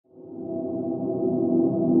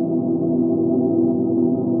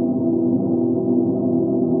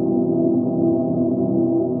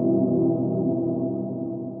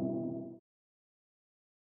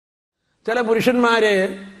ചില പുരുഷന്മാരെ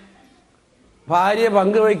ഭാര്യ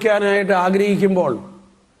പങ്കുവയ്ക്കാനായിട്ട് ആഗ്രഹിക്കുമ്പോൾ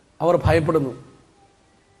അവർ ഭയപ്പെടുന്നു.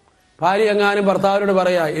 ഭാര്യ എങ്ങാനും ഭർത്താവിനോട്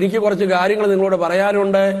പറയാ, എനിക്ക് കുറച്ച് കാര്യങ്ങൾ നിങ്ങളോട്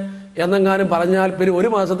പറയാനുണ്ട് എന്നെങ്ങാനും പറഞ്ഞാൽ പിന്നെ ഒരു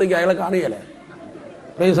മാസത്തേക്ക് അയാളെ കാണുകയല്ലേ.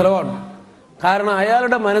 Price the Lord. കാരണം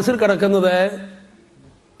അയാളുടെ മനസ്സിൽ കിടക്കുന്നത്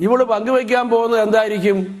ഇവള് പങ്കുവയ്ക്കാൻ പോകുന്നത്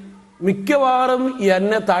എന്തായിരിക്കും? മിക്കവാറും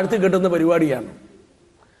എന്നെ താഴ്ത്തിക്കെട്ടുന്ന പരിപാടിയാണ്,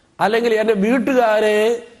 അല്ലെങ്കിൽ എൻ്റെ വീട്ടുകാരെ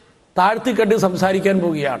താഴ്ത്തിക്കെട്ടി സംസാരിക്കാൻ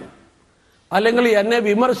പോവുകയാണ്, അല്ലെങ്കിൽ എന്നെ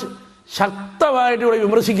ശക്തമായിട്ട് ഇവിടെ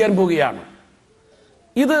വിമർശിക്കാൻ പോവുകയാണ്.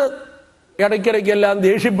 ഇത് ഇടയ്ക്കിടയ്ക്കെല്ലാം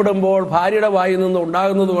ദേഷ്യപ്പെടുമ്പോൾ ഭാര്യയുടെ വായിൽ നിന്ന്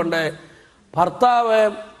ഉണ്ടാകുന്നത് കൊണ്ട് ഭർത്താവ്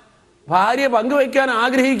ഭാര്യ പങ്കുവയ്ക്കാൻ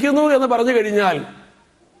ആഗ്രഹിക്കുന്നു എന്ന് പറഞ്ഞു കഴിഞ്ഞാൽ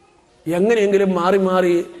എങ്ങനെയെങ്കിലും മാറി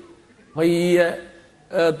മാറി പയ്യെ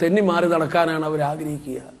തെന്നി മാറി നടക്കാനാണ് അവർ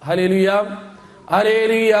ആഗ്രഹിക്കുക. Hallelujah,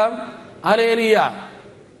 hallelujah, hallelujah.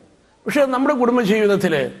 പക്ഷെ നമ്മുടെ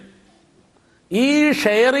കുടുംബജീവിതത്തിൽ ഈ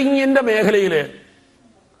ഷെയറിങ്ങിന്റെ മേഖലയിൽ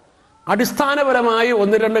അടിസ്ഥാനപരമായി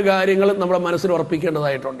ഒന്ന് രണ്ട് കാര്യങ്ങൾ നമ്മുടെ മനസ്സിൽ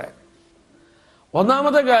ഉറപ്പിക്കേണ്ടതായിട്ടുണ്ട്.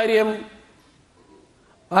 ഒന്നാമത്തെ കാര്യം,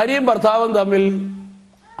 ഭാര്യയും ഭർത്താവും തമ്മിൽ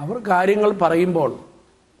അവർ കാര്യങ്ങൾ പറയുമ്പോൾ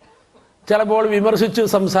ചിലപ്പോൾ വിമർശിച്ച്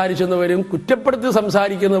സംസാരിച്ചെന്ന് വരും, കുറ്റപ്പെടുത്തി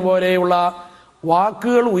സംസാരിക്കുന്ന പോലെയുള്ള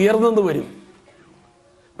വാക്കുകൾ ഉയർന്നെന്ന് വരും.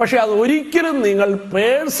 പക്ഷെ അത് ഒരിക്കലും നിങ്ങൾ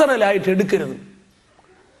പേഴ്സണലായിട്ട് എടുക്കരുത്.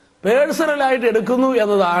 പേഴ്സണലായിട്ട് എടുക്കുന്നു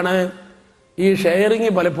എന്നതാണ് ഈ ഷെയറിങ്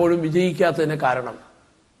പലപ്പോഴും വിജയിക്കാത്തതിന് കാരണം.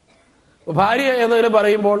 ഭാര്യ എന്നതിന്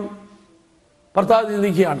പറയുമ്പോൾ ഭർത്താവ്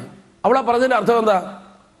ചിന്തിക്കുകയാണ്, അവളാ പറഞ്ഞതിന്റെ അർത്ഥം എന്താ?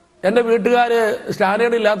 എൻ്റെ വീട്ടുകാര്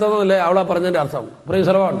സ്റ്റാൻഡേർഡ് ഇല്ലാത്തതല്ലേ അവളാ പറഞ്ഞതിന്റെ അർത്ഥം? Praise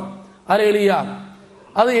the lord, hallelujah.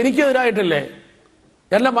 അത് എനിക്കെതിരായിട്ടല്ലേ,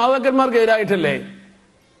 എൻ്റെ മാതാക്കന്മാർക്കെതിരായിട്ടല്ലേ?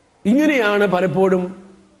 ഇങ്ങനെയാണ് പലപ്പോഴും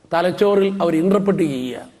തലച്ചോറിൽ അവർ ഇന്റർപ്രറ്റ്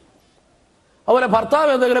ചെയ്യുക. അതുപോലെ ഭർത്താവ്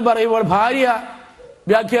എന്തെങ്കിലും പറയുമ്പോൾ ഭാര്യ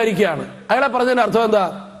വ്യാഖ്യാനിക്കുകയാണ്, അയാളെ പറഞ്ഞതിന്റെ അർത്ഥം എന്താ?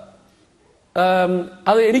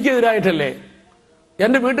 അത് എനിക്കെതിരായിട്ടല്ലേ,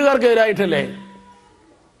 എൻ്റെ വീട്ടുകാർക്കെതിരായിട്ടല്ലേ?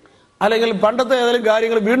 അല്ലെങ്കിൽ പണ്ടത്തെ ഏതെങ്കിലും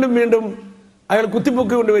കാര്യങ്ങൾ വീണ്ടും വീണ്ടും അയാൾ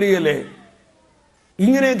കുത്തിപ്പൊക്കി കൊണ്ടുവരികയല്ലേ?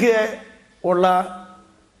 ഇങ്ങനെയൊക്കെ ഉള്ള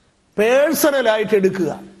പേഴ്സണലായിട്ട്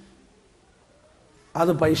എടുക്കുക,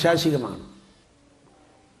 അത് പൈശാചികമാണ്.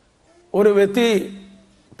 ഒരു വ്യക്തി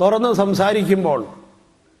തുറന്ന് സംസാരിക്കുമ്പോൾ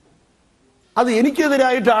അത്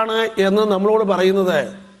എനിക്കെതിരായിട്ടാണ് എന്ന് നമ്മളോട് പറയുന്നത്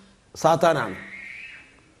സാത്താനാണ്.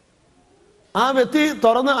 ആ വ്യക്തി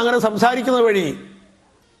തുറന്ന് അങ്ങനെ സംസാരിക്കുന്ന വഴി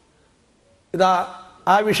ഇതാ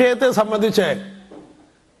ആ വിഷയത്തെ സംബന്ധിച്ച്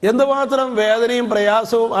എന്തുമാത്രം വേദനയും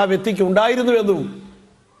പ്രയാസവും ആ വ്യക്തിക്ക് ഉണ്ടായിരുന്നുവെന്നും,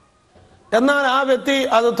 എന്നാൽ ആ വ്യക്തി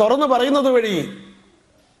അത് തുറന്നു പറയുന്നത് വഴി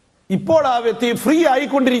ഇപ്പോൾ ആ വ്യക്തി ഫ്രീ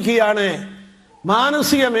ആയിക്കൊണ്ടിരിക്കുകയാണ്.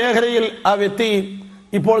 മാനസിക മേഖലയിൽ ആ വ്യക്തി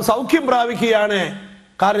ഇപ്പോൾ സൗഖ്യം പ്രാപിക്കുകയാണ്.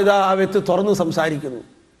 കാരണം ഇതാ ആ വ്യക്തി തുറന്ന് സംസാരിക്കുന്നു.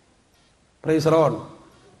 Price the lord.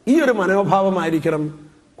 ഈ ഒരു മനോഭാവമായിരിക്കണം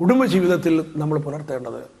കുടുംബജീവിതത്തിൽ നമ്മൾ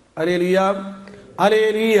പുലർത്തേണ്ടത്. Hallelujah,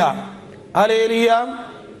 hallelujah, hallelujah,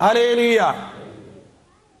 hallelujah.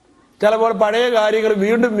 ചിലപ്പോൾ പഴയ കാര്യങ്ങൾ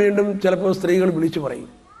വീണ്ടും വീണ്ടും ചിലപ്പോൾ സ്ത്രീകൾ വിളിച്ചു പറയും.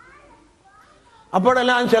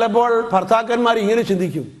 അപ്പോഴെല്ലാം ചിലപ്പോൾ ഭർത്താക്കന്മാർ ഇങ്ങനെ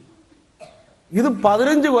ചിന്തിക്കും, ഇത്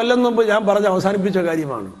 15 കൊല്ലം മുമ്പ് ഞാൻ പറഞ്ഞ് അവസാനിപ്പിച്ച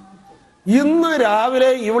കാര്യമാണ്. ഇന്ന്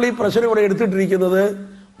രാവിലെ ഇവൾ ഈ പ്രശ്നം ഇവിടെ എടുത്തിട്ടിരിക്കുന്നത്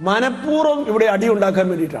മനഃപൂർവ്വം ഇവിടെ അടി ഉണ്ടാക്കാൻ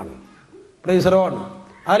വേണ്ടിയിട്ടാണ്. Praise the lord,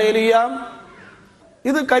 hallelujah.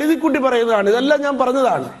 ഇത് കരുതിക്കുട്ടി പറയുന്നതാണ്, ഇതെല്ലാം ഞാൻ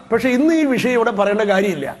പറഞ്ഞതാണ്. പക്ഷെ ഇന്ന് ഈ വിഷയം ഇവിടെ പറയേണ്ട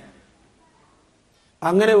കാര്യമില്ല.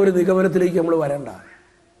 അങ്ങനെ ഒരു നിഗമനത്തിലേക്ക് നമ്മൾ വരണ്ട.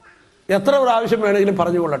 എത്ര പ്രാവശ്യം വേണമെങ്കിലും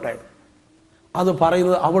പറഞ്ഞുകൊള്ളട്ടെ, അത്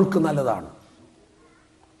പറയുന്നത് അവൾക്ക് നല്ലതാണ്.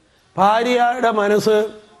 ഭാര്യയുടെ മനസ്സ്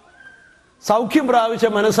സൗഖ്യം പ്രാപിച്ച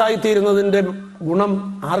മനസ്സായിത്തീരുന്നതിൻ്റെ ഗുണം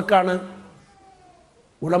ആർക്കാണ്?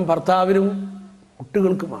 ഗുണം ഭർത്താവിനും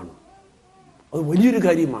കുട്ടികൾക്കുമാണ്. അത് വലിയൊരു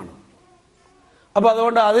കാര്യമാണ്. അപ്പൊ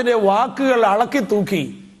അതുകൊണ്ട് അതിൻ്റെ വാക്കുകൾ അളക്കി തൂക്കി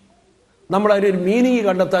നമ്മൾ അതിനൊരു മീനിങ്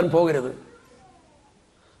കണ്ടെത്താൻ പോകരുത്.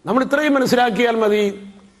 നമ്മൾ ഇത്രയും മനസ്സിലാക്കിയാൽ മതി,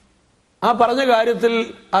 ആ പറഞ്ഞ കാര്യത്തിൽ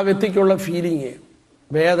ആ വ്യക്തിക്കുള്ള ഫീലിങ്,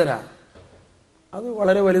 വേദന, അത്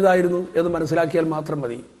വളരെ വലുതായിരുന്നു എന്ന് മനസ്സിലാക്കിയാൽ മാത്രം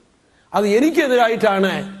മതി. അത്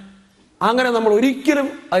എനിക്കെതിരായിട്ടാണ്, അങ്ങനെ നമ്മൾ ഒരിക്കലും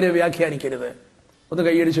അതിനെ വ്യാഖ്യാനിക്കരുത്. ഒന്ന്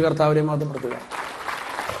കൈയടിച്ച് കർത്താവിനെ മാത്രപ്പെടുത്തുക.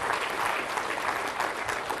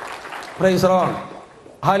 Praise the lord,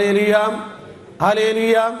 hallelujah,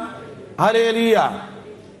 hallelujah, hallelujah.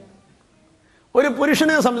 ഒരു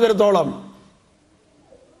പുരുഷനെ സംബന്ധിച്ചിടത്തോളം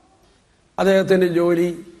അദ്ദേഹത്തിൻ്റെ ജോലി,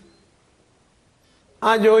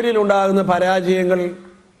 ആ ജോലിയിൽ ഉണ്ടാകുന്ന പരാജയങ്ങൾ,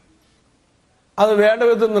 അത് വേണ്ട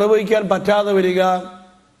വിധത്തിൽ നിർവഹിക്കാൻ പറ്റാതെ വരിക,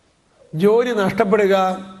 ജോലി നഷ്ടപ്പെടുക,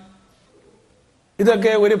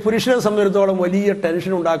 ഇതൊക്കെ ഒരു പുരുഷനെ സംബന്ധിച്ചിടത്തോളം വലിയ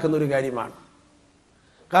ടെൻഷൻ ഉണ്ടാക്കുന്ന ഒരു കാര്യമാണ്.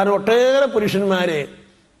 കാരണം ഒട്ടേറെ പുരുഷന്മാരെ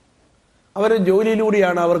അവരുടെ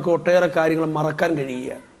ജോലിയിലൂടെയാണ് അവർക്ക് ഒട്ടേറെ കാര്യങ്ങൾ മറക്കാൻ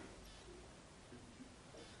കഴിയുക.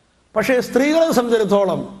 പക്ഷേ സ്ത്രീകളെ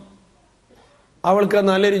സംബന്ധിച്ചിടത്തോളം അവൾക്ക്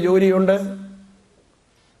നല്ലൊരു ജോലിയുണ്ട്,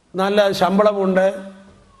 നല്ല ശമ്പളമുണ്ട്,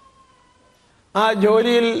 ആ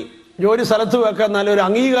ജോലി സ്ഥലത്തുമൊക്കെ നല്ലൊരു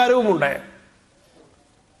അംഗീകാരവുമുണ്ട്.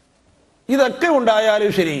 ഇതൊക്കെ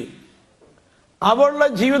ഉണ്ടായാലും ശരി, അവളുടെ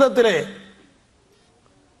ജീവിതത്തിലെ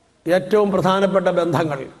ഏറ്റവും പ്രധാനപ്പെട്ട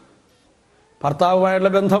ബന്ധങ്ങൾ, ഭർത്താവുമായുള്ള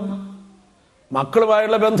ബന്ധം,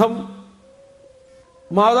 മക്കളുമായുള്ള ബന്ധം,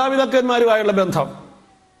 മാതാപിതാക്കന്മാരുമായുള്ള ബന്ധം,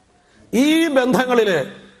 ഈ ബന്ധങ്ങളിൽ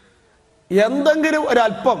എന്തെങ്കിലും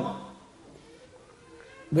ഒരല്പം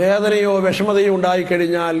വേദനയോ വിഷമതയോ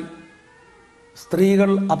ഉണ്ടായിക്കഴിഞ്ഞാൽ സ്ത്രീകൾ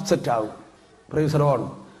അപ്സെറ്റ് ആകും. Praise the lord.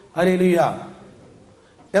 ഹല്ലേലൂയ.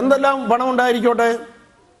 എന്തെല്ലാം പണം ഉണ്ടായിരിക്കോട്ടെ,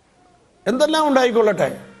 എന്തെല്ലാം ഉണ്ടായിക്കൊള്ളട്ടെ,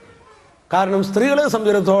 കാരണം സ്ത്രീകളെ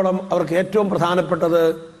സംബന്ധിച്ചിടത്തോളം അവർക്ക് ഏറ്റവും പ്രധാനപ്പെട്ടത്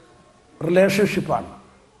റിലേഷൻഷിപ്പാണ്.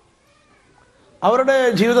 അവരുടെ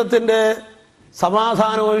ജീവിതത്തിൻ്റെ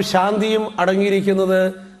സമാധാനവും ശാന്തിയും അടങ്ങിയിരിക്കുന്നത്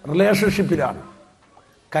റിലേഷൻഷിപ്പിലാണ്,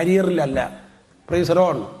 കരിയറിലല്ല. Praise the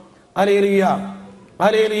lord. Hallelujah,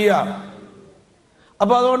 hallelujah.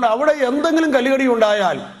 അപ്പോൾ അതുകൊണ്ട് അവിടെ എന്തെങ്കിലും കല്ലുകടി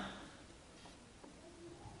ഉണ്ടായാൽ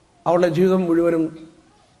അവളുടെ ജീവിതം മുഴുവനും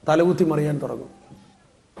തലകുത്തി മറിയാൻ തുടങ്ങും.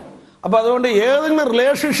 അപ്പോൾ അതുകൊണ്ട് ഏതെങ്കിലും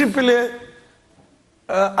റിലേഷൻഷിപ്പിൽ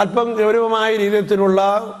അല്പം ഗൗരവമായ രീതിയിലുള്ള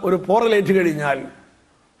ഒരു പോറലേറ്റ് കഴിഞ്ഞാൽ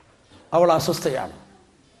അവൾ അസ്വസ്ഥയാണ്.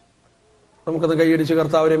 നമുക്കത് കൈയടിച്ച്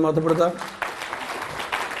കർത്താവിനെ മഹത്വപ്പെടുത്താം.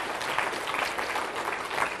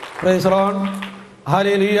 Price the lord.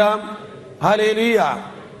 Hallelujah, hallelujah,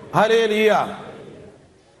 hallelujah.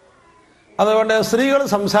 അതുകൊണ്ട് സ്ത്രീകൾ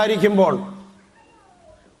സംസാരിക്കുമ്പോൾ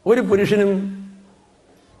ഒരു പുരുഷനും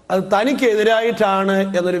അത് തനിക്കെതിരായിട്ടാണ്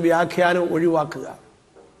എന്നൊരു വ്യാഖ്യാനം ഒഴിവാക്കുക.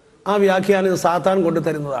 ആ വ്യാഖ്യാനം സാത്താൻ കൊണ്ടു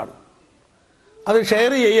തരുന്നതാണ്. അത്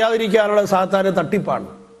ഷെയർ ചെയ്യാതിരിക്കാനുള്ള സാത്താൻ്റെ തട്ടിപ്പാണ്.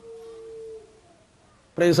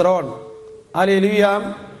 Praise the lord. Hallelujah,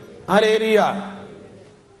 hallelujah.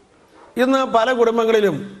 ഇന്ന് പല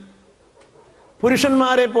കുടുംബങ്ങളിലും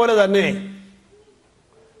പുരുഷന്മാരെ പോലെ തന്നെ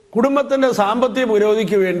കുടുംബത്തിൻ്റെ സാമ്പത്തിക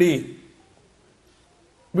പുരോഗതിക്ക് വേണ്ടി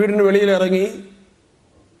വീടിന് വെളിയിലിറങ്ങി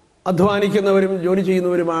അധ്വാനിക്കുന്നവരും ജോലി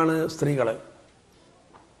ചെയ്യുന്നവരുമാണ് സ്ത്രീകൾ.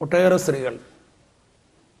 ഒട്ടേറെ സ്ത്രീകൾ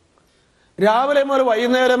രാവിലെ മുതൽ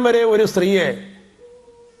വൈകുന്നേരം വരെ ഒരു സ്ത്രീയെ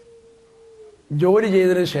ജോലി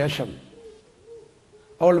ചെയ്തതിന് ശേഷം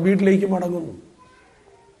അവൾ വീട്ടിലേക്ക് മടങ്ങുന്നു.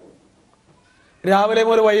 രാവിലെ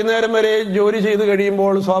മുതൽ വൈകുന്നേരം വരെ ജോലി ചെയ്ത്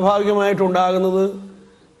കഴിയുമ്പോൾ സ്വാഭാവികമായിട്ടുണ്ടാകുന്നത്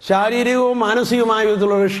ശാരീരികവും മാനസികവുമായ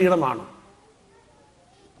വിധത്തിലുള്ള ക്ഷീണമാണ്.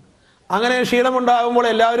 അങ്ങനെ ക്ഷീണമുണ്ടാകുമ്പോൾ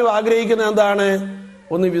എല്ലാവരും ആഗ്രഹിക്കുന്നത് എന്താണ്?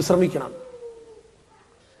 ഒന്ന് വിശ്രമിക്കണം.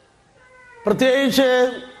 പ്രത്യേകിച്ച്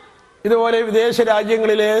ഇതുപോലെ വിദേശ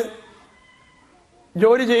രാജ്യങ്ങളിൽ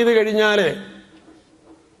ജോലി ചെയ്ത് കഴിഞ്ഞാൽ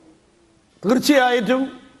തീർച്ചയായിട്ടും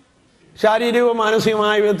ശാരീരികവും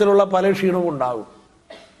മാനസികമായ വിധത്തിലുള്ള പല ക്ഷീണവും ഉണ്ടാകും.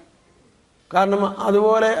 കാരണം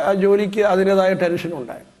അതുപോലെ ആ ജോലിക്ക് അതിൻ്റെതായ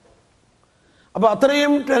ടെൻഷനുണ്ടായി. അപ്പോൾ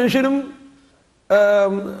അത്രയും ടെൻഷനും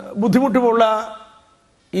ബുദ്ധിമുട്ടുമുള്ള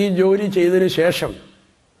ഈ ജോലി ചെയ്തതിന് ശേഷം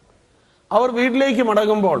അവർ വീട്ടിലേക്ക്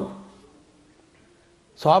മടങ്ങുമ്പോൾ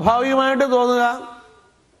സ്വാഭാവികമായിട്ട് തോന്നുക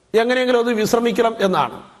എങ്ങനെയെങ്കിലും ഒന്ന് വിശ്രമിക്കണം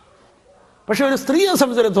എന്നാണ്. പക്ഷെ ഒരു സ്ത്രീയെ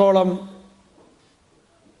സംബന്ധിച്ചിടത്തോളം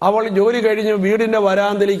അവൾ ജോലി കഴിഞ്ഞ് വീടിൻ്റെ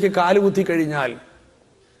വരാന്തയിലേക്ക് കാലുകുത്തി കഴിഞ്ഞാൽ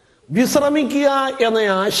വിശ്രമിക്കുക എന്ന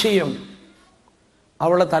ആശയം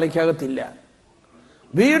അവളുടെ തലയ്ക്കകത്തില്ല.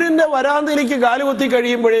 വീടിൻ്റെ വരാന്തയിലേക്ക് കാലുകുത്തി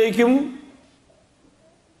കഴിയുമ്പോഴേക്കും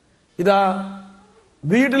ഇതാ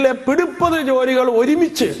വീട്ടിലെ പിടിപ്പത് ജോലികൾ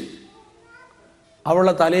ഒരുമിച്ച്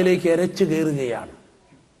അവളുടെ തലയിലേക്ക് എരച്ചു കയറുകയാണ്.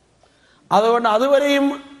 അതുകൊണ്ട് അതുവരെയും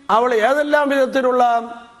അവൾ ഏതെല്ലാം വിധത്തിലുള്ള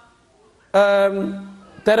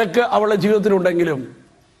തിരക്ക് അവളുടെ ജീവിതത്തിലുണ്ടെങ്കിലും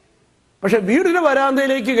പക്ഷെ വീടിൻ്റെ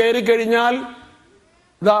വരാന്തയിലേക്ക് കയറിക്കഴിഞ്ഞാൽ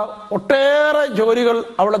ഇതാ ഒട്ടേറെ ജോലികൾ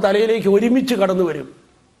അവളുടെ തലയിലേക്ക് ഒരുമിച്ച് കടന്നു വരും.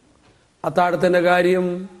 അത്താഴത്തിൻ്റെ കാര്യം,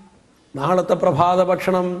 നാളത്തെ പ്രഭാത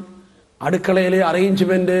ഭക്ഷണം, അടുക്കളയിലെ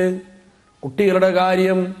അറേഞ്ച്മെൻറ്റ്, കുട്ടികളുടെ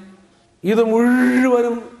കാര്യം, ഇത്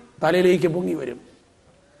മുഴുവനും തലയിലേക്ക് പൊങ്ങി വരും.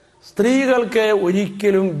 സ്ത്രീകൾക്ക്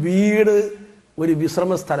ഒരിക്കലും വീട് ഒരു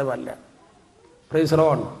വിശ്രമ സ്ഥലമല്ല. Price the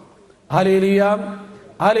lord. Hallelujah,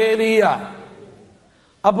 hallelujah.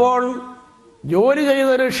 അപ്പോൾ ജോലി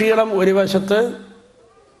ചെയ്തൊരു ക്ഷീണം ഒരു വശത്ത്,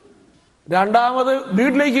 രണ്ടാമത്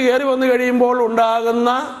വീട്ടിലേക്ക് കയറി വന്നു കഴിയുമ്പോൾ ഉണ്ടാകുന്ന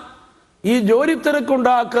ഈ ജോലി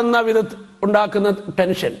തിരക്കുണ്ടാക്കുന്ന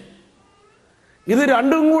ടെൻഷൻ, ഇത്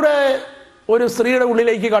രണ്ടും കൂടെ ഒരു സ്ത്രീയുടെ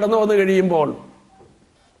ഉള്ളിലേക്ക് കടന്നു വന്നു കഴിയുമ്പോൾ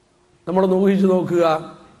നമ്മളൊന്ന് ഊഹിച്ചു നോക്കുക,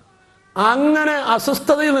 അങ്ങനെ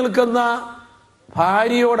അസ്വസ്ഥതയിൽ നിൽക്കുന്ന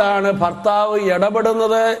ഭാര്യയോടാണ് ഭർത്താവ്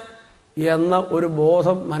ഇടപെടുന്നത് എന്ന ഒരു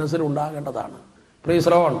ബോധം മനസ്സിലുണ്ടാകേണ്ടതാണ്. Price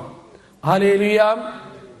the lord. Hallelujah,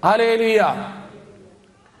 hallelujah.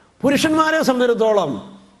 പുരുഷന്മാരെ സംബന്ധിച്ചിടത്തോളം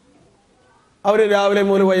അവർ രാവിലെ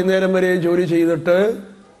മുതൽ വൈകുന്നേരം വരെ ജോലി ചെയ്തിട്ട്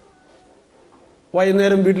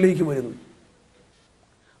വൈകുന്നേരം വീട്ടിലേക്ക് വരുന്നു.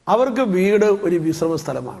 അവർക്ക് വീട് ഒരു വിശ്രമ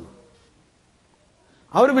സ്ഥലമാണ്.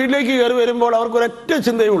 അവർ വീട്ടിലേക്ക് കയറി വരുമ്പോൾ അവർക്ക് ഒരൊറ്റ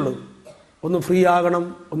ചിന്തയുള്ളൂ, ഒന്ന് ഫ്രീ ആകണം,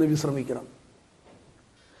 ഒന്ന് വിശ്രമിക്കണം.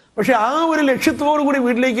 പക്ഷെ ആ ഒരു ലക്ഷ്യത്തോടു കൂടി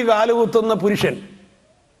വീട്ടിലേക്ക് കാലുകുത്തുന്ന പുരുഷൻ,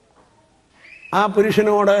 ആ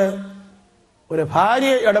പുരുഷനോട് ഒരു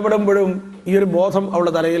ഭാര്യ ഇടപെടുമ്പോഴും ഈ ഒരു ബോധം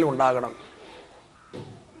അവളുടെ തലയിൽ ഉണ്ടാകണം.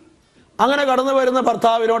 അങ്ങനെ കടന്നു വരുന്ന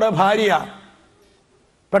ഭർത്താവിനോട് ഭാര്യ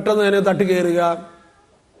പെട്ടെന്ന് തന്നെ തട്ടിക്കയറുക,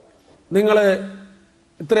 നിങ്ങൾ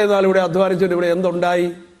ഇത്രയും നാൾ ഇവിടെ അധ്വാനിച്ചിട്ട് ഇവിടെ എന്തുണ്ടായി,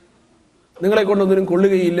 നിങ്ങളെ കൊണ്ടൊന്നിനും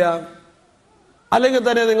കൊള്ളുകയില്ല, അല്ലെങ്കിൽ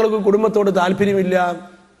തന്നെ നിങ്ങൾക്ക് കുടുംബത്തോട് താല്പര്യമില്ല,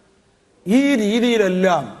 ഈ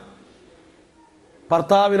രീതിയിലെല്ലാം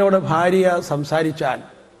ഭർത്താവിനോട് ഭാര്യ സംസാരിച്ചാൽ,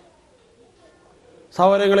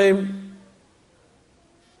 സഹോദരങ്ങളെയും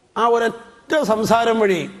ആ ഒരൊറ്റ സംസാരം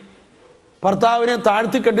വഴി ഭർത്താവിനെ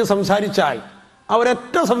താഴ്ത്തിക്കെട്ടി സംസാരിച്ചാൽ, ആ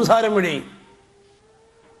ഒരൊറ്റ സംസാരം വഴി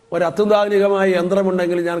ഒരു അത്യുന്താധുനികമായ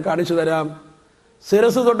യന്ത്രമുണ്ടെങ്കിൽ ഞാൻ കാണിച്ചു തരാം,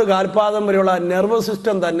 ശിരസ് തൊട്ട് കാൽപാദം വരെയുള്ള നെർവസ്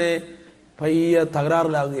സിസ്റ്റം തന്നെ പയ്യെ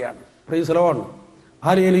തകരാറിലാകുകയാണ്. Price lord,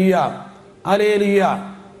 hallelujah, hallelujah.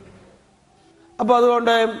 അപ്പൊ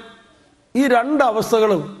അതുകൊണ്ട് ഈ രണ്ട്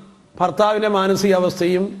അവസ്ഥകളും, ഭർത്താവിന്റെ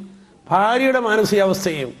മാനസികാവസ്ഥയും ഭാര്യയുടെ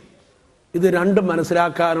മാനസികാവസ്ഥയും, ഇത് രണ്ടും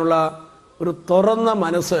മനസ്സിലാക്കാനുള്ള ഒരു തുറന്ന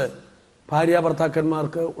മനസ്സ് ഭാര്യ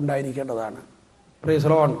ഭർത്താക്കന്മാർക്ക് ഉണ്ടായിരിക്കേണ്ടതാണ്. Price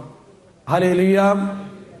lord, hallelujah,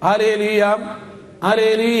 hallelujah,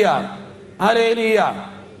 hallelujah, hallelujah.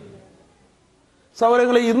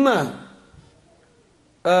 സഹോദരങ്ങളെ,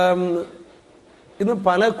 ഇന്ന്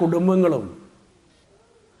പല കുടുംബങ്ങളും,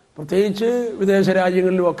 പ്രത്യേകിച്ച് വിദേശ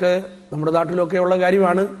രാജ്യങ്ങളിലുമൊക്കെ നമ്മുടെ നാട്ടിലൊക്കെ ഉള്ള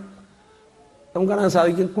കാര്യമാണ്, നമുക്ക് കാണാൻ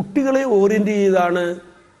സാധിക്കും, കുട്ടികളെ ഓറിയന്റ് ചെയ്താണ്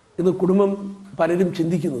ഇന്ന് കുടുംബം പലരും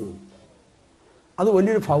ചിന്തിക്കുന്നത്. അത്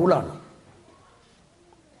വലിയൊരു ഫൗളാണ്.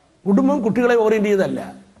 കുടുംബം കുട്ടികളെ ഓറിയന്റ് ചെയ്തല്ല.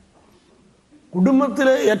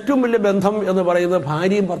 കുടുംബത്തിലെ ഏറ്റവും വലിയ ബന്ധം എന്ന് പറയുന്നത്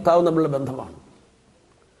ഭാര്യയും ഭർത്താവും തമ്മിലുള്ള ബന്ധമാണ്.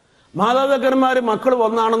 മാതാപിതാക്കന്മാർ മക്കൾ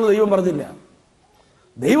ഒന്നാണെന്ന് ദൈവം പറഞ്ഞില്ല.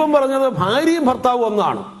 ദൈവം പറഞ്ഞത് ഭാര്യയും ഭർത്താവും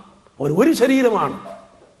ഒന്നാണ്, ഒരു ശരീരമാണ്.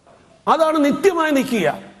 അതാണ് നിത്യമായി നിൽക്കുക.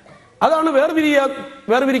 അതാണ്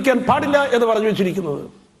വേർപിരിക്കാൻ പാടില്ല എന്ന് പറഞ്ഞു വെച്ചിരിക്കുന്നത്.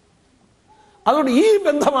 അതുകൊണ്ട് ഈ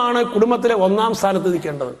ബന്ധമാണ് കുടുംബത്തിലെ ഒന്നാം സ്ഥാനത്ത്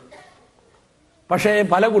നിൽക്കേണ്ടത്. പക്ഷേ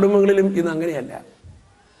പല കുടുംബങ്ങളിലും ഇന്ന് അങ്ങനെയല്ല.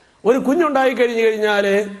 ഒരു കുഞ്ഞുണ്ടായി കഴിഞ്ഞു കഴിഞ്ഞാൽ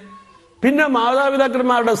പിന്നെ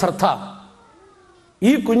മാതാപിതാക്കന്മാരുടെ ശ്രദ്ധ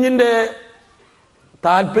ഈ കുഞ്ഞിൻ്റെ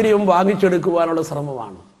താല്പര്യം വാങ്ങിച്ചെടുക്കുവാനുള്ള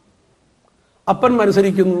ശ്രമമാണ്. അപ്പൻ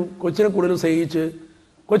മത്സരിക്കുന്നു, കൊച്ചിനെ കൂടുതൽ സ്നേഹിച്ച്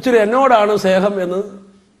കൊച്ചിന് എന്നോടാണ് സ്നേഹം എന്ന്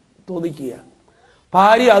തോന്നിക്കുക.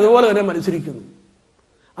 ഭാര്യ അതുപോലെ തന്നെ മത്സരിക്കുന്നു.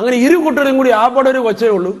 അങ്ങനെ ഇരു കൂട്ടരും കൂടി ആപ്പടെ ഒരു കൊച്ചേ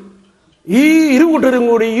ഉള്ളൂ. ഈ ഇരു കൂട്ടരും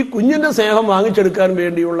കൂടി ഈ കുഞ്ഞിന്റെ സ്നേഹം വാങ്ങിച്ചെടുക്കാൻ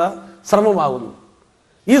വേണ്ടിയുള്ള ശ്രമമാകുന്നു.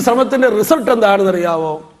 ഈ ശ്രമത്തിന്റെ റിസൾട്ട് എന്താണെന്ന്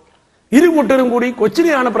അറിയാവോ? ഇരു കൂട്ടരും കൂടി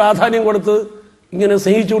കൊച്ചിനെയാണ് പ്രാധാന്യം കൊടുത്ത് ഇങ്ങനെ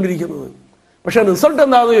സ്നേഹിച്ചുകൊണ്ടിരിക്കുന്നത്. പക്ഷെ റിസൾട്ട്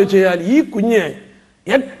എന്താണെന്ന് ചോദിച്ചു കഴിഞ്ഞാൽ ഈ കുഞ്ഞ്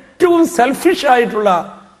ഏറ്റവും സെൽഫിഷ് ആയിട്ടുള്ള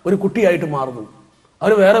ഒരു കുട്ടിയായിട്ട് മാറുന്നു.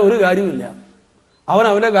 അവന് വേറെ ഒരു കാര്യമില്ല,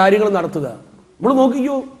 അവന്റെ കാര്യങ്ങൾ നടത്തുക. നമ്മൾ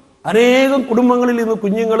നോക്കിക്കോ, അനേകം കുടുംബങ്ങളിൽ ഇന്ന്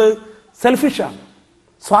കുഞ്ഞുങ്ങൾ സെൽഫിഷാണ്,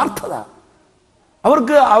 സ്വാർത്ഥത.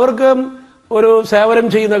 അവർക്ക് ഒരു സേവനം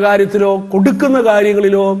ചെയ്യുന്ന കാര്യത്തിലോ കൊടുക്കുന്ന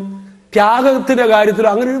കാര്യങ്ങളിലോ ത്യാഗത്തിന്റെ കാര്യത്തിലോ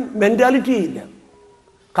അങ്ങനെ ഒരു മെന്റാലിറ്റി ഇല്ല.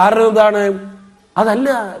 കാരണം എന്താണ്? അതല്ല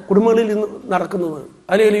കുടുംബങ്ങളിൽ ഇന്ന് നടക്കുന്നത്.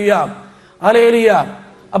 Hallelujah, hallelujah.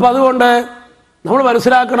 അപ്പൊ അതുകൊണ്ട് നമ്മൾ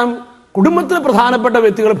മനസ്സിലാക്കണം, കുടുംബത്തിൽ പ്രധാനപ്പെട്ട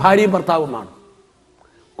വ്യക്തികൾ ഭാര്യയും ഭർത്താവുമാണ്.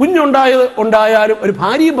 കുഞ്ഞുണ്ടായാലും ഒരു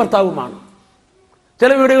ഭാര്യയും ഭർത്താവുമാണ്.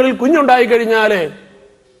 ചില വീടുകളിൽ കുഞ്ഞുണ്ടായി കഴിഞ്ഞാൽ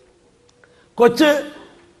കൊച്ച്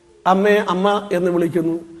അമ്മയെ അമ്മ എന്ന്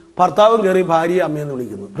വിളിക്കുന്നു, ഭർത്താവും കയറി ഭാര്യയെ അമ്മയെന്ന്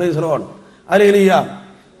വിളിക്കുന്നു. Praise the lord, hallelujah.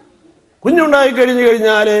 കുഞ്ഞുണ്ടായി കഴിഞ്ഞു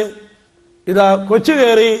കഴിഞ്ഞാൽ ഇതാ കൊച്ചു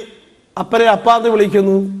കയറി അപ്പനെ അപ്പാന്ന്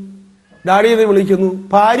വിളിക്കുന്നു, ഡാഡിയെന്ന് വിളിക്കുന്നു,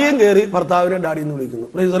 ഭാര്യയും കയറി ഭർത്താവിനെ ഡാഡിയെന്ന് വിളിക്കുന്നു.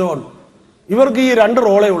 Praise the lord. ഇവർക്ക് ഈ രണ്ട്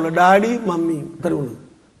റോളേ ഉള്ളൂ, ഡാഡി മമ്മിയും ഇത്രേ ഉള്ളൂ.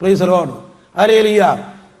 Praise the lord, hallelujah.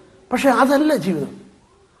 പക്ഷെ അതല്ല ജീവിതം.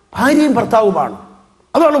 ഭാര്യയും ഭർത്താവുമാണ്,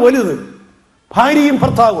 അതാണ് വലുത്. ഭാര്യയും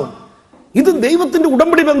ഭർത്താവും ഇത് ദൈവത്തിന്റെ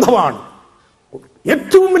ഉടമ്പടി ബന്ധമാണ്.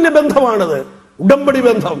 ഏറ്റവും വലിയ ബന്ധമാണത്, ഉടമ്പടി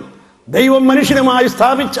ബന്ധം. ദൈവം മനുഷ്യനുമായി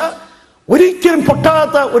സ്ഥാപിച്ച ഒരിക്കലും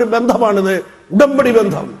പൊട്ടാത്ത ഒരു ബന്ധമാണിത്, ഉടമ്പടി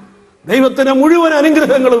ബന്ധം. ദൈവത്തിന്റെ മുഴുവൻ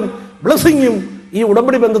അനുഗ്രഹങ്ങളും ബ്ലെസ്സിങ്ങും ഈ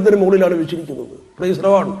ഉടമ്പടി ബന്ധത്തിന് മുകളിലാണ് വെച്ചിരിക്കുന്നത്. Praise the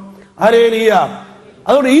lord, hallelujah.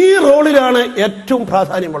 അതുകൊണ്ട് ഈ റോളിലാണ് ഏറ്റവും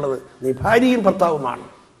പ്രാധാന്യമുള്ളത്. നീ ഭാര്യയും ഭർത്താവുമാണ്.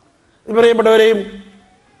 പ്രിയപ്പെട്ടവരെയും,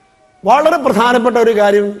 വളരെ പ്രധാനപ്പെട്ട ഒരു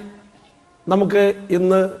കാര്യം നമുക്ക്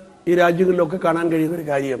ഇന്ന് ഈ രാജ്യങ്ങളിലൊക്കെ കാണാൻ കഴിയുന്ന ഒരു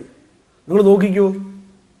കാര്യം, നിങ്ങൾ നോക്കിക്കൂ,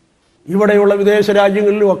 ഇവിടെയുള്ള വിദേശ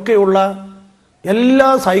രാജ്യങ്ങളിലും ഒക്കെയുള്ള എല്ലാ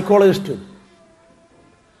സൈക്കോളജിസ്റ്റും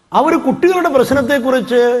അവർ കുട്ടികളുടെ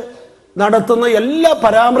പ്രശ്നത്തെക്കുറിച്ച് നടത്തുന്ന എല്ലാ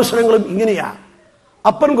പരാമർശനങ്ങളും ഇങ്ങനെയാണ്.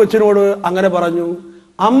 അപ്പൻ കൊച്ചിനോട് അങ്ങനെ പറഞ്ഞു,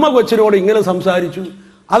 അമ്മ കൊച്ചിനോട് ഇങ്ങനെ സംസാരിച്ചു,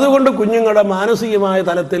 അതുകൊണ്ട് കുഞ്ഞുങ്ങളുടെ മാനസികമായ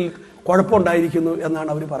തലത്തിൽ കുഴപ്പമുണ്ടായിരിക്കുന്നു എന്നാണ്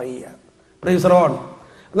അവർ പറയുക. Praise the lord.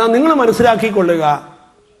 എന്നാൽ നിങ്ങൾ മനസ്സിലാക്കിക്കൊള്ളുക,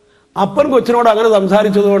 അപ്പൻ കൊച്ചിനോട് അങ്ങനെ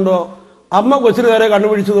സംസാരിച്ചതുകൊണ്ടോ അമ്മ കൊച്ചിന് നേരെ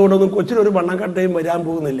കണ്ണുപിടിച്ചതുകൊണ്ടൊന്നും കൊച്ചിനൊരു വണ്ണക്കട്ടയും വരാൻ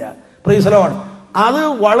പോകുന്നില്ല. Praise the lord. അത്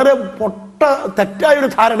വളരെ തെറ്റായൊരു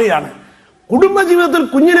ധാരണയാണ്. കുടുംബജീവിതത്തിൽ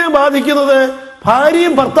കുഞ്ഞിനെ ബാധിക്കുന്നത്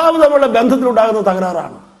ഭാര്യയും ഭർത്താവും തമ്മിലുള്ള ബന്ധത്തിലുണ്ടാകുന്ന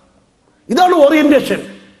തകരാറാണ്. ഇതാണ് ഓറിയന്റേഷൻ.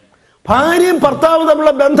 ഭാര്യയും ഭർത്താവും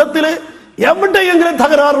തമ്മിലുള്ള ബന്ധത്തിൽ എവിടെയെങ്കിലും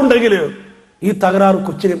തകരാറുണ്ടെങ്കിൽ ഈ തകരാറ്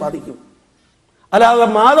കൊച്ചിനെ ബാധിക്കും. അല്ലാതെ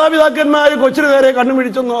മാതാപിതാക്കന്മാർ കൊച്ചിന് നേരെ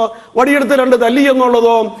കണ്ണുപിടിച്ചെന്നോ വടിയെടുത്ത് 2 തല്ലി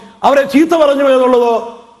എന്നുള്ളതോ അവരെ ചീത്ത പറഞ്ഞു എന്നുള്ളതോ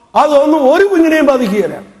അതൊന്നും ഒരു കുഞ്ഞിനെയും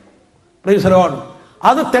ബാധിക്കുകയില്ല. Price the lord.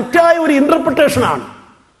 അത് തെറ്റായ ഒരു ഇന്റർപ്രിട്ടേഷനാണ്.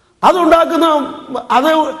 അതുണ്ടാക്കുന്ന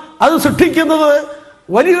അത് സൃഷ്ടിക്കുന്നത്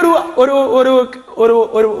വലിയൊരു ഒരു ഒരു ഒരു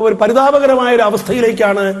ഒരു പരിതാപകരമായ ഒരു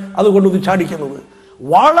അവസ്ഥയിലേക്കാണ് അതുകൊണ്ട് ചാടിക്കുന്നത്.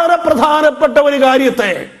 വളരെ പ്രധാനപ്പെട്ട ഒരു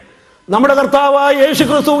കാര്യത്തെ നമ്മുടെ കർത്താവായ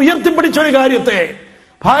യേശുക്രിസ്തു ഉയർത്തിപ്പിടിച്ച ഒരു കാര്യത്തെ,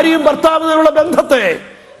 ഭാര്യയും ഭർത്താവും തമ്മിലുള്ള ബന്ധത്തെ,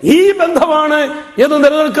 ഈ ബന്ധമാണ് എന്ന്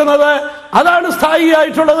നിലനിൽക്കുന്നത്. അതാണ്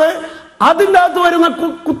സ്ഥായിയായിട്ടുള്ളത്. അതിൻ്റെ അകത്ത് വരുന്ന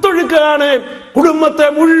കുത്തൊഴുക്കാണ് കുടുംബത്തെ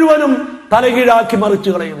മുഴുവനും തലകീഴാക്കി മറിച്ചു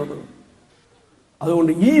കളയുന്നത്.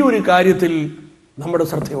 അതുകൊണ്ട് ഈ ഒരു കാര്യത്തിൽ നമ്മുടെ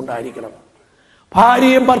ശ്രദ്ധയുണ്ടായിരിക്കണം.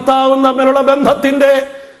 ഭാര്യയും ഭർത്താവും തമ്മിലുള്ള ബന്ധത്തിന്റെ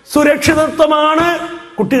സുരക്ഷിതത്വമാണ്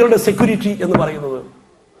കുട്ടികളുടെ സെക്യൂരിറ്റി എന്ന് പറയുന്നത്.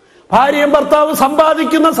 ഭാര്യയും ഭർത്താവും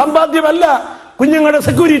സമ്പാദിക്കുന്ന സമ്പാദ്യമല്ല കുഞ്ഞുങ്ങളുടെ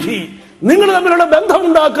സെക്യൂരിറ്റി. നിങ്ങൾ തമ്മിലുള്ള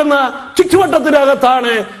ബന്ധമുണ്ടാക്കുന്ന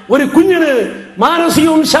ചുറ്റുവട്ടത്തിനകത്താണ് ഒരു കുഞ്ഞിന്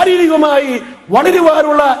മാനസികവും ശാരീരികവുമായി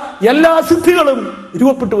വളരുവാനുള്ള എല്ലാ സിദ്ധികളും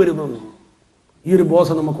രൂപപ്പെട്ടു വരുന്നത്. ഈ ഒരു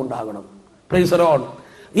ബോധം നമുക്കുണ്ടാകണം. Praise the lord.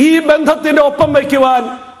 ഈ ബന്ധത്തിന്റെ ഒപ്പം വയ്ക്കുവാൻ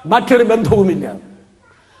മറ്റൊരു ബന്ധവുമില്ല.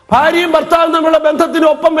 ഭാര്യയും ഭർത്താവും തമ്മിലുള്ള ബന്ധത്തിന്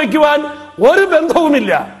ഒപ്പം വയ്ക്കുവാൻ ഒരു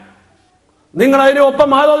ബന്ധവുമില്ല. നിങ്ങൾ അതിന്റെ ഒപ്പം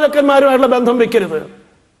മാതാപിതാക്കന്മാരുമായിട്ടുള്ള ബന്ധം വെക്കരുത്.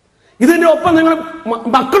 ഇതിന്റെ ഒപ്പം നിങ്ങൾ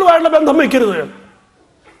മക്കളുമായിട്ടുള്ള ബന്ധം വെക്കരുത്.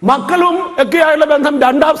 മക്കളും ഒക്കെയായുള്ള ബന്ധം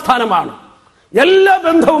 2ാം സ്ഥാനമാണ്. എല്ലാ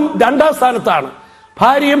ബന്ധവും 2ാം സ്ഥാനത്താണ്.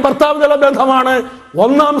 ഭാര്യയും ഭർത്താവും തമ്മിലുള്ള ബന്ധമാണ്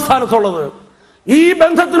 1ാം സ്ഥാനത്തുള്ളത്. ഈ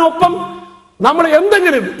ബന്ധത്തിനൊപ്പം നമ്മൾ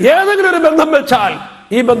ഏതെങ്കിലും ഒരു ബന്ധം വെച്ചാൽ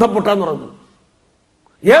ഈ ബന്ധം പൊട്ടാൻ തുടങ്ങും.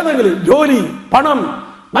 ഏതെങ്കിലും ജോലി, പണം,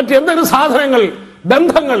 മറ്റെന്തെങ്കിലും സാധനങ്ങൾ,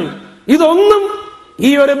 ബന്ധങ്ങൾ, ഇതൊന്നും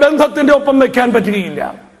ഈ ഒരു ബന്ധത്തിന്റെ ഒപ്പം വെക്കാൻ പറ്റുകയില്ല.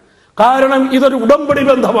 കാരണം ഇതൊരു ഉടമ്പടി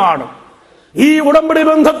ബന്ധമാണ്. ഈ ഉടമ്പടി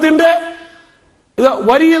ബന്ധത്തിന്റെ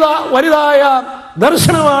വലുതായ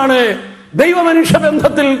ദർശനമാണ് ദൈവമനുഷ്യ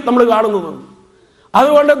ബന്ധത്തിൽ നമ്മൾ കാണുന്നത്.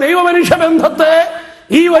 അതുകൊണ്ട് ദൈവമനുഷ്യ ബന്ധത്തെ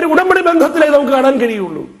ഈ ഒരു ഉടമ്പടി ബന്ധത്തിലേ നമുക്ക് കാണാൻ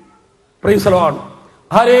കഴിയുള്ളൂ. Praise the lord.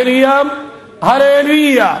 Hallelujah,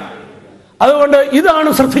 hallelujah. അതുകൊണ്ട് ഇതാണ്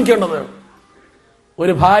ശ്രദ്ധിക്കേണ്ടത്.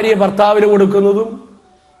 ഒരു ഭാര്യ ഭർത്താവിന് കൊടുക്കുന്നതും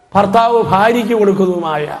ഭർത്താവ് ഭാര്യയ്ക്ക്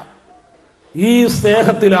കൊടുക്കുന്നതുമായ ഈ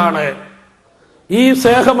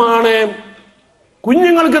സ്നേഹമാണ്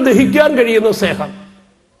കുഞ്ഞുങ്ങൾക്ക് ദഹിക്കാൻ കഴിയുന്ന സ്നേഹം.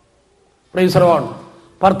 Praise the lord.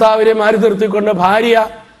 ഭർത്താവിനെ മാറി നിർത്തിക്കൊണ്ട് ഭാര്യ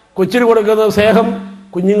കൊച്ചിന് കൊടുക്കുന്ന സ്നേഹം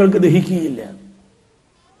കുഞ്ഞുങ്ങൾക്ക് ദഹിക്കുകയില്ല.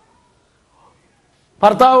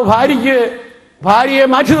 ഭർത്താവ് ഭാര്യയെ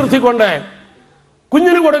മാറ്റി നിർത്തിക്കൊണ്ട്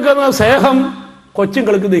കുഞ്ഞിന് കൊടുക്കുന്ന സ്നേഹം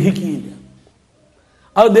കൊച്ചുങ്ങൾക്ക് ദഹിക്കുകയില്ല.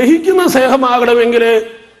 അത് ദഹിക്കുന്ന സ്നേഹമാകണമെങ്കിൽ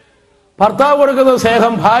ഭർത്താവ് കൊടുക്കുന്ന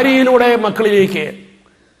സ്നേഹം ഭാര്യയിലൂടെ മക്കളിലേക്ക്,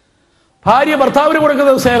 ഭാര്യ ഭർത്താവിന്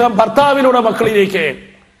കൊടുക്കുന്ന സ്നേഹം ഭർത്താവിലൂടെ മക്കളിലേക്ക്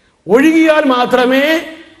ഒഴുകിയാൽ മാത്രമേ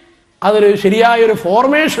അതൊരു ശരിയായൊരു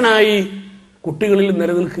ഫോർമേഷനായി കുട്ടികളിൽ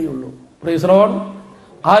നിലനിൽക്കുകയുള്ളൂ. Praise the lord.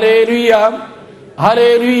 Hallelujah,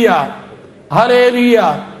 hallelujah, hallelujah,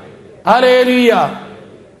 hallelujah.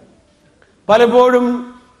 പലപ്പോഴും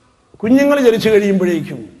കുഞ്ഞുങ്ങൾ ജനിച്ചു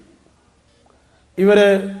കഴിയുമ്പോഴേക്കും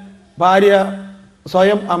ഭാര്യ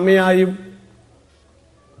സ്വയം അമ്മയായും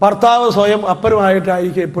ഭർത്താവ് സ്വയം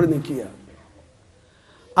അപ്പനുമായിട്ടായിരിക്കും എപ്പോഴും നിൽക്കുക.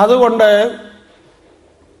 അതുകൊണ്ട്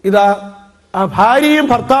ആ ഭാര്യയും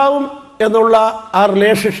ഭർത്താവും എന്നുള്ള ആ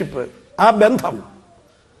റിലേഷൻഷിപ്പ്, ആ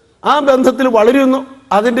ബന്ധത്തിൽ വളരുന്നു.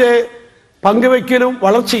 അതിൻ്റെ പങ്കുവയ്ക്കലും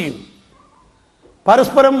വളർച്ചയും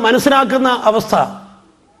പരസ്പരം മനസ്സിലാക്കുന്ന അവസ്ഥ,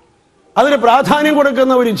 അതിന് പ്രാധാന്യം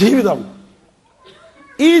കൊടുക്കുന്ന ഒരു ജീവിതം,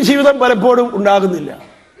 ഈ ജീവിതം പലപ്പോഴും ഉണ്ടാകുന്നില്ല.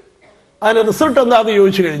 അതിന് റിസൾട്ട് എന്താണെന്ന്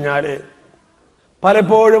ചോദിച്ചു കഴിഞ്ഞാൽ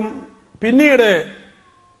പലപ്പോഴും പിന്നീട്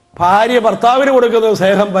ഭാര്യ ഭർത്താവിന് കൊടുക്കുന്ന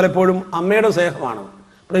സ്നേഹം പലപ്പോഴും അമ്മയുടെ സ്നേഹമാണ്.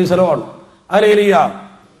 Praise the lord. ഹല്ലേലൂയ.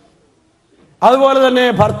 അതുപോലെ തന്നെ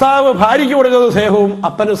ഭർത്താവ് ഭാര്യയ്ക്ക് കൊടുക്കുന്ന സ്നേഹവും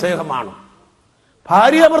അപ്പൻ്റെ സ്നേഹമാണ്.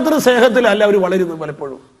 ഭാര്യാഭർത്തൃ സ്നേഹത്തിലല്ല അവർ വളരുന്നത്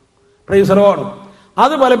പലപ്പോഴും. Price the lord.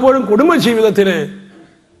 അത് പലപ്പോഴും കുടുംബജീവിതത്തിൽ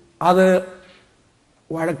അത്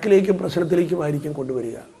വഴക്കിലേക്കും പ്രശ്നത്തിലേക്കുമായിരിക്കും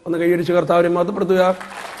കൊണ്ടുവരിക. ഒന്ന് കൈയടിച്ച് കർത്താവിനെ മഹത്വപ്പെടുത്തുക.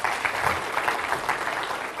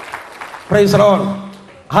 Price the lord.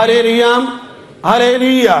 Hallelujah,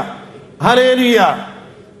 hallelujah, hallelujah.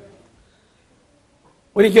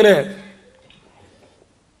 ഒരിക്കല്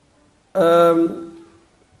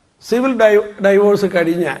സിവിൽ ഡൈവോഴ്സ്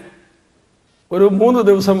കഴിഞ്ഞ ഒരു 3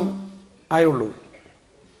 ദിവസം ആയുള്ളൂ.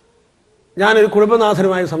 ഞാനൊരു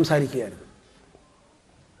കുടുംബനാഥനുമായി സംസാരിക്കുകയായിരുന്നു.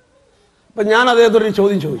 അപ്പം ഞാൻ അദ്ദേഹത്തോടൊരു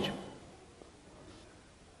ചോദ്യം ചോദിച്ചു.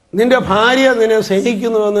 നിന്റെ ഭാര്യ നിന്നെ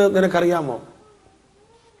സ്നേഹിക്കുന്നുവെന്ന് നിനക്കറിയാമോ?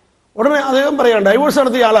 ഉടനെ അദ്ദേഹം പറയാണ്, ഡൈവോഴ്സ്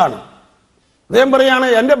നടത്തിയ ആളാണ്. അദ്ദേഹം പറയാണ്,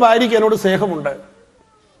 എൻ്റെ ഭാര്യയ്ക്ക് എന്നോട് സ്നേഹമുണ്ട്.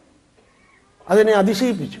 അതിനെ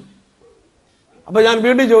അതിശയിപ്പിച്ചു. അപ്പം ഞാൻ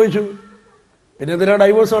വീണ്ടും ചോദിച്ചു, പിന്നെ എന്തിനാ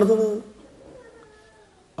ഡൈവോഴ്സ് നടത്തുന്നത്?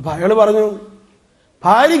 അപ്പം അയാൾ പറഞ്ഞു,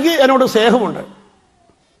 ഭാര്യയ്ക്ക് എന്നോട് സ്നേഹമുണ്ട്,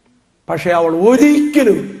 പക്ഷെ അവൾ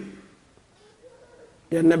ഒരിക്കലും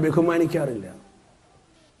എന്നെ ബഹുമാനിക്കാറില്ല.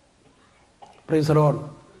 Praise the lord.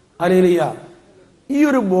 ഹല്ലേലൂയ. ഈ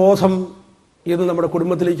ഒരു ബോധം ഇത് നമ്മുടെ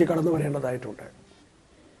കുടുംബത്തിലേക്ക് കടന്നു വരേണ്ടതായിട്ടുണ്ട്.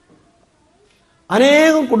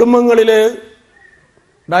 അനേകം കുടുംബങ്ങളിൽ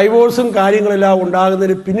ഡൈവോഴ്സും കാര്യങ്ങളെല്ലാം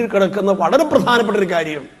ഉണ്ടാകുന്നതിന് പിന്നിൽ കിടക്കുന്ന വളരെ പ്രധാനപ്പെട്ട ഒരു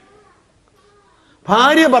കാര്യം,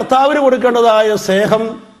 ഭാര്യ ഭർത്താവിന് കൊടുക്കേണ്ടതായ സ്നേഹം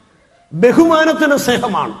ബഹുമാനത്തിന്റെ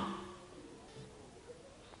സ്നേഹമാണ്.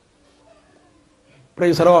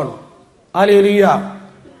 Praise the lord. ഹല്ലേലൂയ.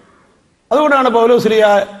 അതുകൊണ്ടാണ് പൗലോസ്ലീഹ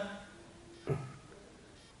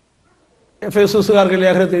എഫെസോസുകാർക്ക്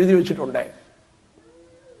ലേഖനത്തിൽ എഴുതി വെച്ചിട്ടുണ്ട്,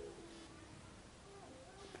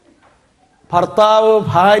 ഭർത്താവ്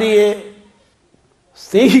ഭാര്യയെ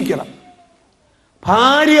സ്നേഹിക്കണം,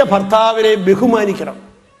 ഭാര്യ ഭർത്താവിനെ ബഹുമാനിക്കണം.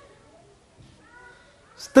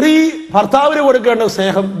 സ്ത്രീ ഭർത്താവിന് കൊടുക്കേണ്ട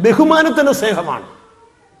സ്നേഹം ബഹുമാനത്തിന്റെ സ്നേഹമാണ്.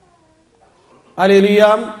 Hallelujah,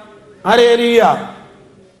 hallelujah.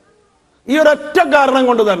 ഈ ഒരൊറ്റ കാരണം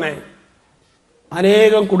കൊണ്ട് തന്നെ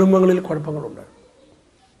അനേകം കുടുംബങ്ങളിൽ കുഴപ്പങ്ങളുണ്ട്.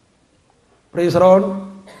 Praise the lord.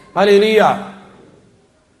 ഹല്ലേലൂയ.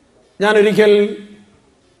 ഞാനൊരിക്കൽ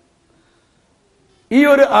ഈ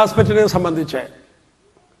ഒരു ആസ്പെക്റ്റിനെ സംബന്ധിച്ച്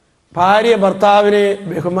ഭാര്യ ഭർത്താവിനെ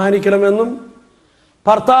ബഹുമാനിക്കണമെന്നും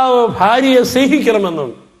ഭർത്താവ് ഭാര്യയെ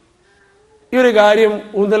സ്നേഹിക്കണമെന്നും ഈ ഒരു കാര്യം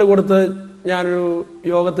ഊന്നൽ കൊടുത്ത് ഞാനൊരു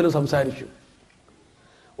യോഗത്തിൽ സംസാരിച്ചു.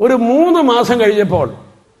 ഒരു 3 മാസം കഴിഞ്ഞപ്പോൾ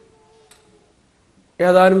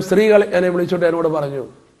ഏതാനും സ്ത്രീകൾ എന്നെ വിളിച്ചോട്ട് എന്നോട് പറഞ്ഞു,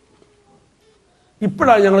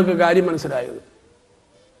 ഇപ്പോഴാണ് ഞങ്ങൾക്ക് കാര്യം മനസ്സിലായത്,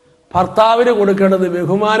 ഭർത്താവിന് കൊടുക്കേണ്ടത്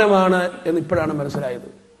ബഹുമാനമാണ് എന്ന് ഇപ്പോഴാണ് മനസ്സിലായത്.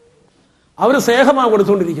 അവർ സ്നേഹമാണ്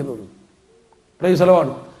കൊടുത്തുകൊണ്ടിരിക്കുന്നത്. Price the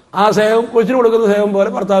Lord. ആ സ്നേഹം കൊച്ചിന് കൊടുക്കുന്ന സ്നേഹം പോലെ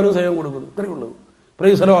ഭർത്താവിന് സ്നേഹം കൊടുക്കുന്നു, ഇത്രയേ ഉള്ളൂ.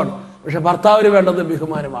 Praise the Lord. പക്ഷെ ഭർത്താവിന് വേണ്ടത്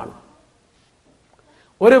ബഹുമാനമാണ്.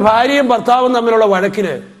 ഒരു ഭാര്യയും ഭർത്താവും തമ്മിലുള്ള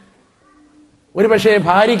വഴക്കില് ഒരു പക്ഷേ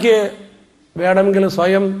ഭാര്യയ്ക്ക് വേണമെങ്കിൽ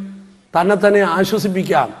സ്വയം തന്നെ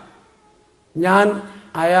ആശ്വസിപ്പിക്കാം, ഞാൻ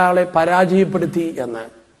അയാളെ പരാജയപ്പെടുത്തി എന്ന്.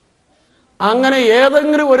 അങ്ങനെ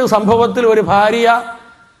ഏതെങ്കിലും ഒരു സംഭവത്തിൽ ഒരു ഭാര്യ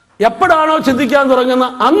എപ്പോഴാണോ ചിന്തിക്കാൻ തുടങ്ങുന്ന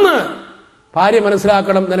അന്ന് ഭാര്യ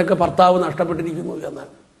മനസ്സിലാക്കണം, നിനക്ക് ഭർത്താവ് നഷ്ടപ്പെട്ടിരിക്കുന്നു എന്ന്.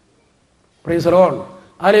 Praise the lord.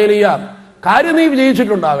 ഹല്ലേലൂയ. കാര്യം നീ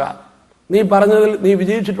വിജയിച്ചിട്ടുണ്ടാകാം, നീ പറഞ്ഞതിൽ നീ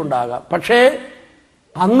വിജയിച്ചിട്ടുണ്ടാകാം, പക്ഷേ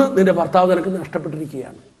അന്ന് നിന്റെ ഭർത്താവ് നിനക്ക്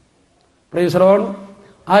നഷ്ടപ്പെട്ടിരിക്കുകയാണ്. Price the lord.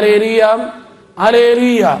 Hallelujah,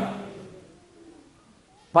 hallelujah.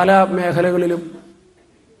 പല മേഖലകളിലും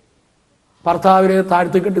ഭർത്താവിനെ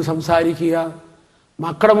താഴ്ത്തിക്കെട്ടി സംസാരിക്കുക,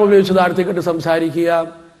 മക്കളെ ഉപയോഗിച്ച് താഴ്ത്തിക്കെട്ടി സംസാരിക്കുക,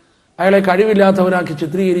 അയാളെ കഴിവില്ലാത്തവനാക്കി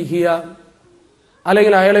ചിത്രീകരിക്കുക,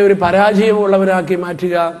 അല്ലെങ്കിൽ അയാളെ ഒരു പരാജയമുള്ളവനാക്കി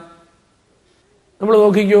മാറ്റുക. നമ്മൾ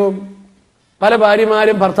നോക്കിക്കോ, പല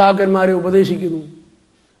ഭാര്യമാരും ഭർത്താക്കന്മാരെ ഉപദേശിക്കുന്നു.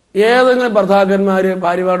 ഏതെങ്കിലും ഭർത്താക്കന്മാർ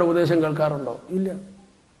ഭാര്യമാരുടെ ഉപദേശം കേൾക്കാറുണ്ടോ? ഇല്ല,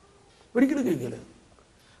 ഒരിക്കലും കേൾക്കില്ല.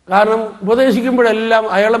 കാരണം ഉപദേശിക്കുമ്പോഴെല്ലാം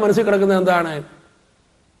അയാളുടെ മനസ്സിൽ കിടക്കുന്നത് എന്താണ്?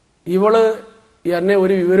 ഇവള് എന്നെ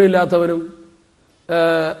ഒരു വിവരമില്ലാത്തവനും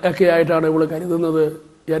ഒക്കെ ആയിട്ടാണ് ഇവള് കരുതുന്നത്,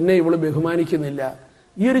 എന്നെ ഇവള് ബഹുമാനിക്കുന്നില്ല.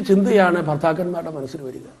 ഈ ഒരു ചിന്തയാണ് ഭർത്താക്കന്മാരുടെ മനസ്സിൽ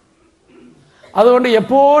വരിക. അതുകൊണ്ട്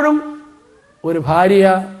എപ്പോഴും ഒരു ഭാര്യ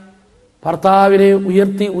ഭർത്താവിനെ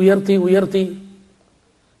ഉയർത്തി ഉയർത്തി ഉയർത്തി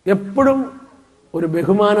എപ്പോഴും ഒരു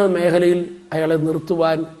ബഹുമാന മേഖലയിൽ അയാളെ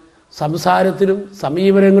നിർത്തുവാൻ സംസാരത്തിലും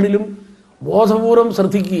സമീപനങ്ങളിലും ബോധപൂർവം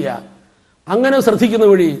ശ്രദ്ധിക്കുക. അങ്ങനെ ശ്രദ്ധിക്കുന്ന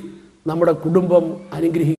വഴി നമ്മുടെ കുടുംബം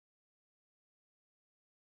അനുഗ്രഹിക്കും.